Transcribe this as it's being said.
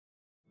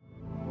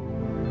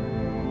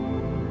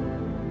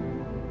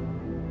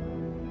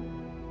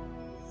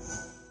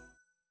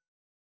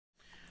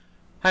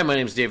Hi, my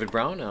name is David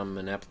Brown. I'm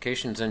an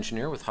applications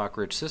engineer with Hawk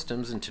Ridge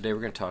Systems, and today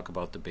we're going to talk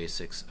about the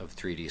basics of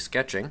 3D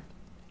sketching.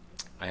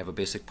 I have a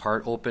basic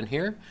part open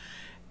here,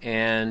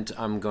 and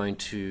I'm going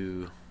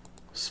to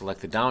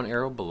select the down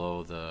arrow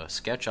below the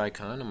sketch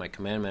icon in my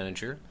command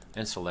manager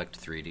and select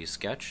 3D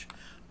sketch.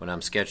 When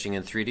I'm sketching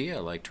in 3D, I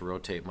like to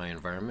rotate my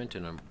environment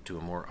into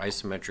a more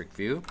isometric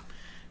view.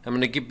 I'm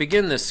going to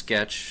begin this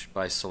sketch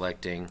by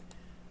selecting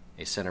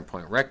a center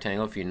point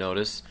rectangle. If you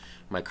notice,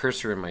 my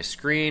cursor in my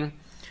screen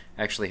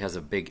actually has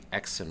a big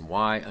X and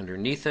Y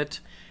underneath it,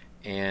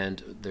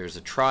 and there's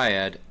a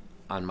triad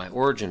on my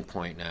origin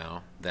point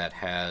now that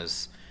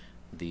has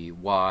the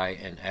Y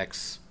and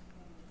X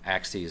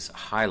axes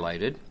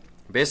highlighted.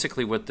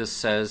 Basically what this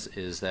says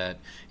is that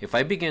if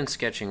I begin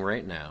sketching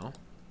right now,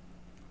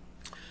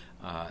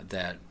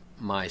 that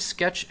my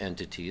sketch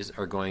entities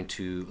are going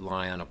to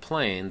lie on a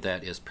plane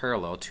that is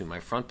parallel to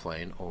my front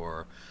plane,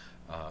 or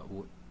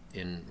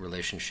in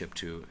relationship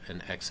to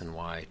an X and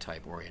Y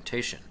type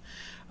orientation.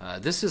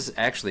 This is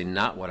actually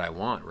not what I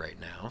want right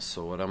now,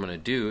 so what I'm going to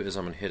do is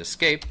I'm going to hit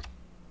escape.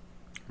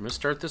 I'm going to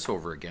start this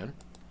over again.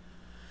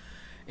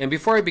 And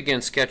before I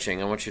begin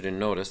sketching, I want you to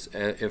notice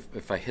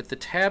if I hit the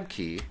tab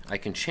key, I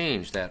can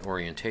change that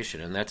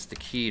orientation, and that's the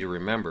key to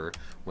remember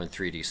when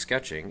 3D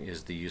sketching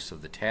is the use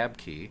of the tab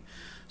key.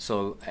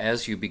 So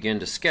as you begin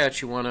to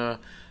sketch, you want to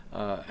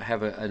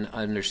have an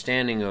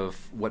understanding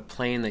of what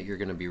plane that you're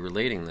going to be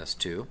relating this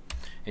to.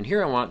 And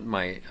here I want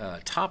my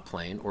top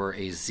plane, or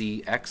a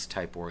ZX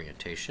type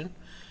orientation.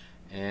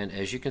 And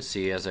as you can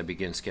see, as I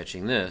begin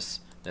sketching this,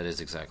 that is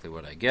exactly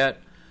what I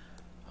get.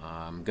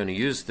 I'm going to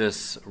use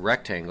this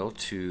rectangle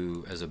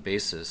as a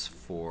basis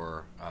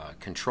for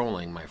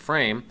controlling my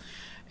frame.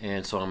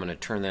 And so I'm going to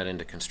turn that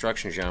into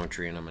construction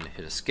geometry, and I'm going to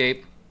hit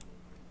escape.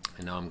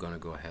 And now I'm going to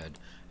go ahead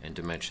and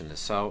dimension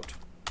this out.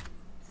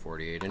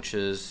 48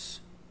 inches,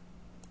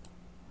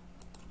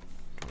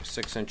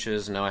 26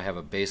 inches. Now I have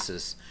a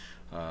basis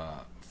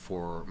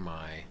for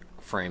my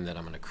frame that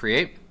I'm going to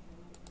create.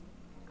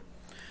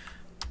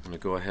 I'm going to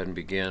go ahead and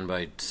begin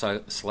by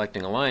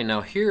selecting a line.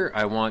 Now here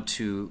I want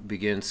to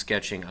begin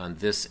sketching on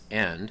this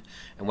end,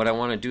 and what I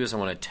want to do is I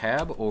want to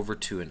tab over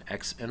to an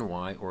X and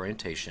Y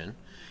orientation,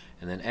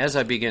 and then as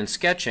I begin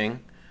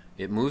sketching,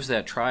 it moves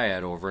that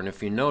triad over, and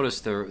if you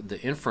notice the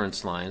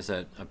inference lines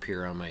that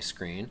appear on my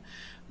screen,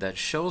 that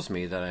shows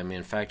me that I'm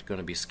in fact going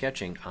to be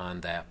sketching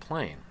on that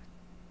plane.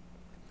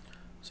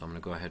 So I'm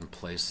going to go ahead and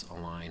place a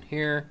line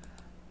here,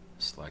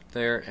 select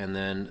there, and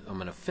then I'm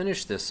going to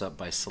finish this up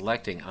by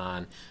selecting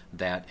on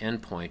that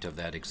endpoint of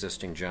that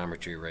existing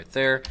geometry right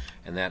there,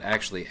 and that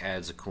actually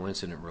adds a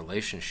coincident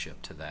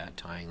relationship to that,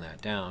 tying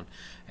that down.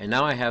 And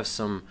now I have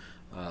some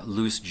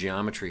loose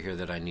geometry here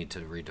that I need to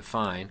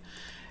redefine.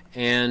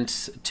 And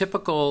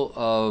typical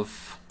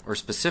of, or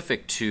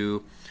specific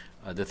to,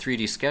 the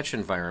 3D sketch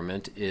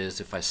environment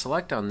is if I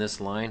select on this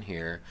line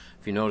here,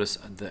 if you notice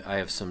that I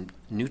have some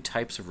new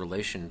types of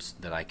relations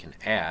that I can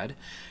add,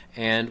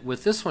 and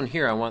with this one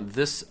here I want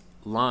this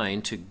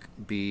line to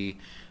be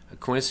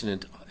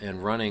coincident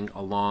and running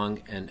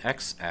along an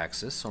X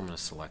axis, so I'm going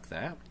to select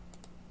that,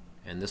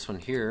 and this one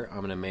here I'm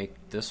going to make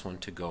this one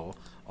to go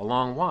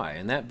along Y,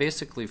 and that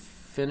basically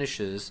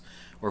finishes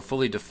or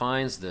fully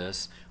defines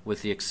this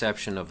with the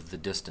exception of the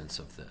distance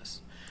of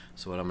this.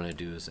 So what I'm going to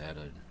do is add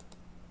a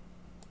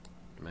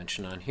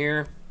dimension on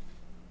here,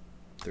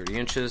 30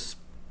 inches,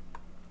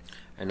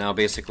 and now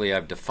basically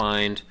I've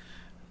defined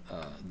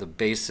the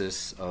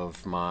basis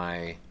of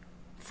my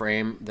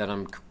frame that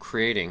I'm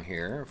creating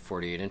here,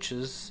 48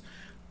 inches,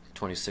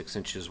 26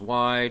 inches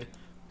wide,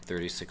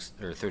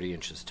 30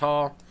 inches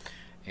tall,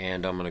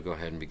 and I'm going to go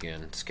ahead and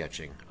begin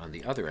sketching on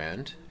the other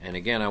end. And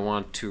again, I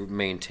want to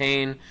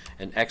maintain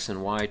an X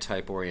and Y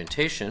type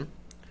orientation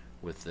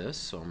with this,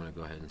 so I'm going to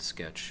go ahead and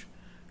sketch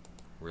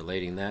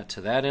relating that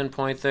to that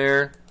endpoint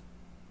there.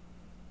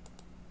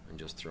 And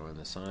just throwing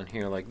this on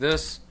here like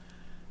this.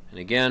 And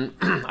again,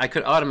 I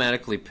could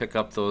automatically pick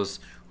up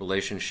those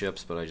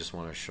relationships, but I just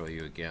want to show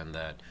you again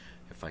that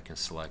if I can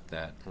select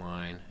that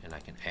line and I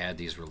can add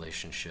these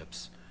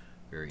relationships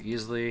very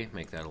easily,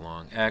 make that a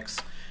long X.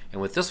 And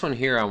with this one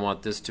here, I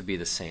want this to be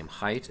the same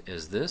height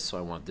as this, so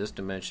I want this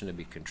dimension to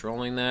be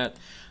controlling that.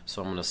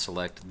 So I'm going to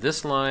select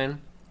this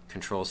line,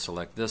 control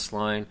select this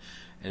line,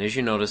 and as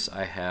you notice,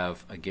 I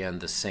have again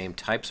the same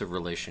types of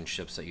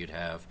relationships that you'd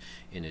have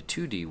in a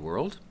 2D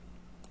world.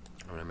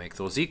 I'm going to make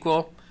those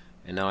equal,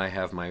 and now I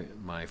have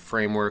my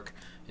framework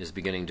is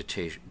beginning to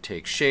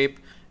take shape,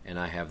 and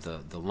I have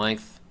the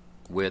length,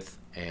 width,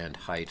 and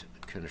height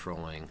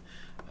controlling,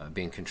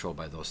 being controlled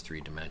by those three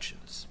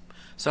dimensions.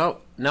 So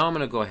now I'm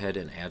going to go ahead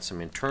and add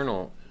some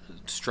internal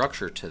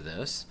structure to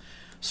this.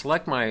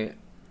 Select my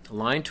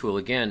line tool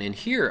again, and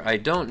here I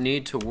don't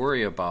need to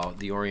worry about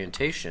the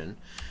orientation,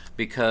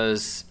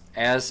 because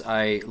as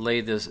I lay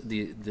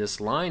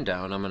this line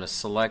down, I'm going to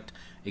select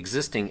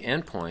existing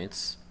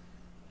endpoints,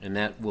 and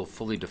that will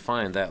fully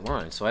define that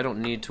line. So I don't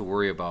need to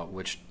worry about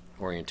which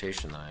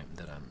orientation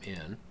that I'm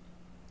in.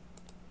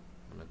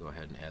 I'm going to go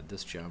ahead and add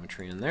this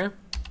geometry in there.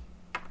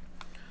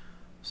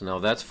 So now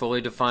that's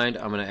fully defined.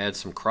 I'm going to add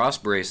some cross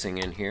bracing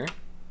in here.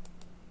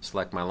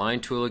 select my line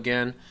tool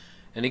again,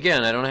 and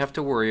again I don't have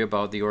to worry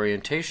about the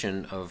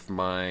orientation of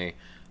my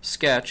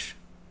sketch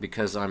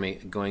because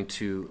I'm going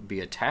to be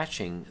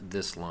attaching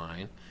this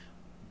line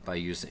by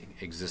using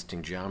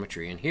existing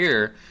geometry. And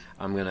here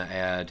I'm going to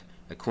add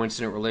a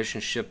coincident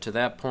relationship to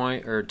that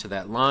point, or to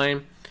that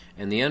line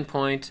and the end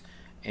point,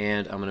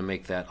 and I'm going to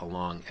make that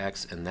along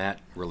X, and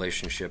that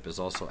relationship is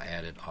also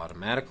added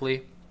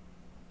automatically.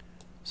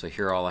 So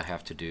here all I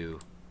have to do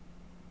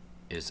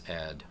is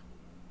add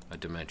a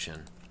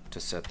dimension to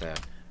set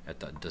that at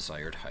the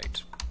desired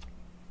height.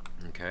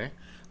 Okay,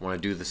 I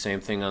want to do the same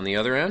thing on the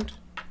other end.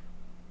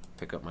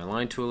 Pick up my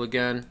line tool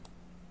again,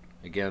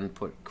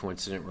 put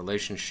coincident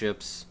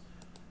relationships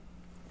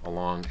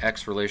along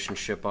X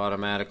relationship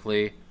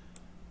automatically,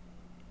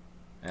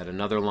 add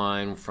another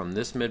line from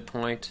this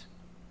midpoint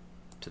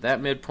to that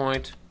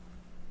midpoint,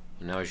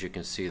 and now as you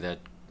can see that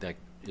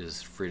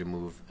is free to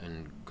move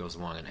and goes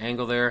along an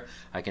angle there.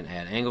 I can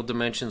add angle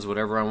dimensions,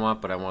 whatever I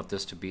want, but I want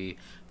this to be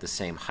the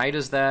same height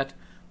as that.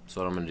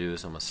 So what I'm going to do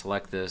is I'm going to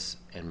select this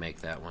and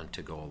make that one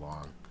to go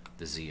along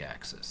the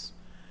Z-axis.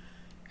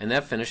 And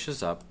that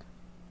finishes up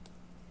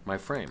my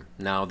frame.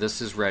 Now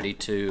this is ready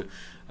to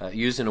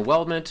use in a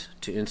weldment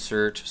to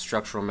insert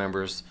structural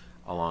members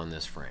along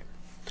this frame.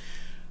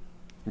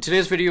 In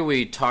today's video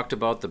we talked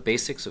about the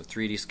basics of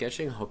 3D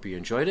sketching. Hope you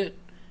enjoyed it.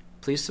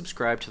 Please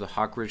subscribe to the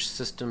Hawk Ridge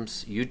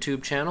Systems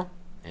YouTube channel,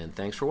 and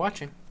thanks for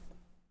watching.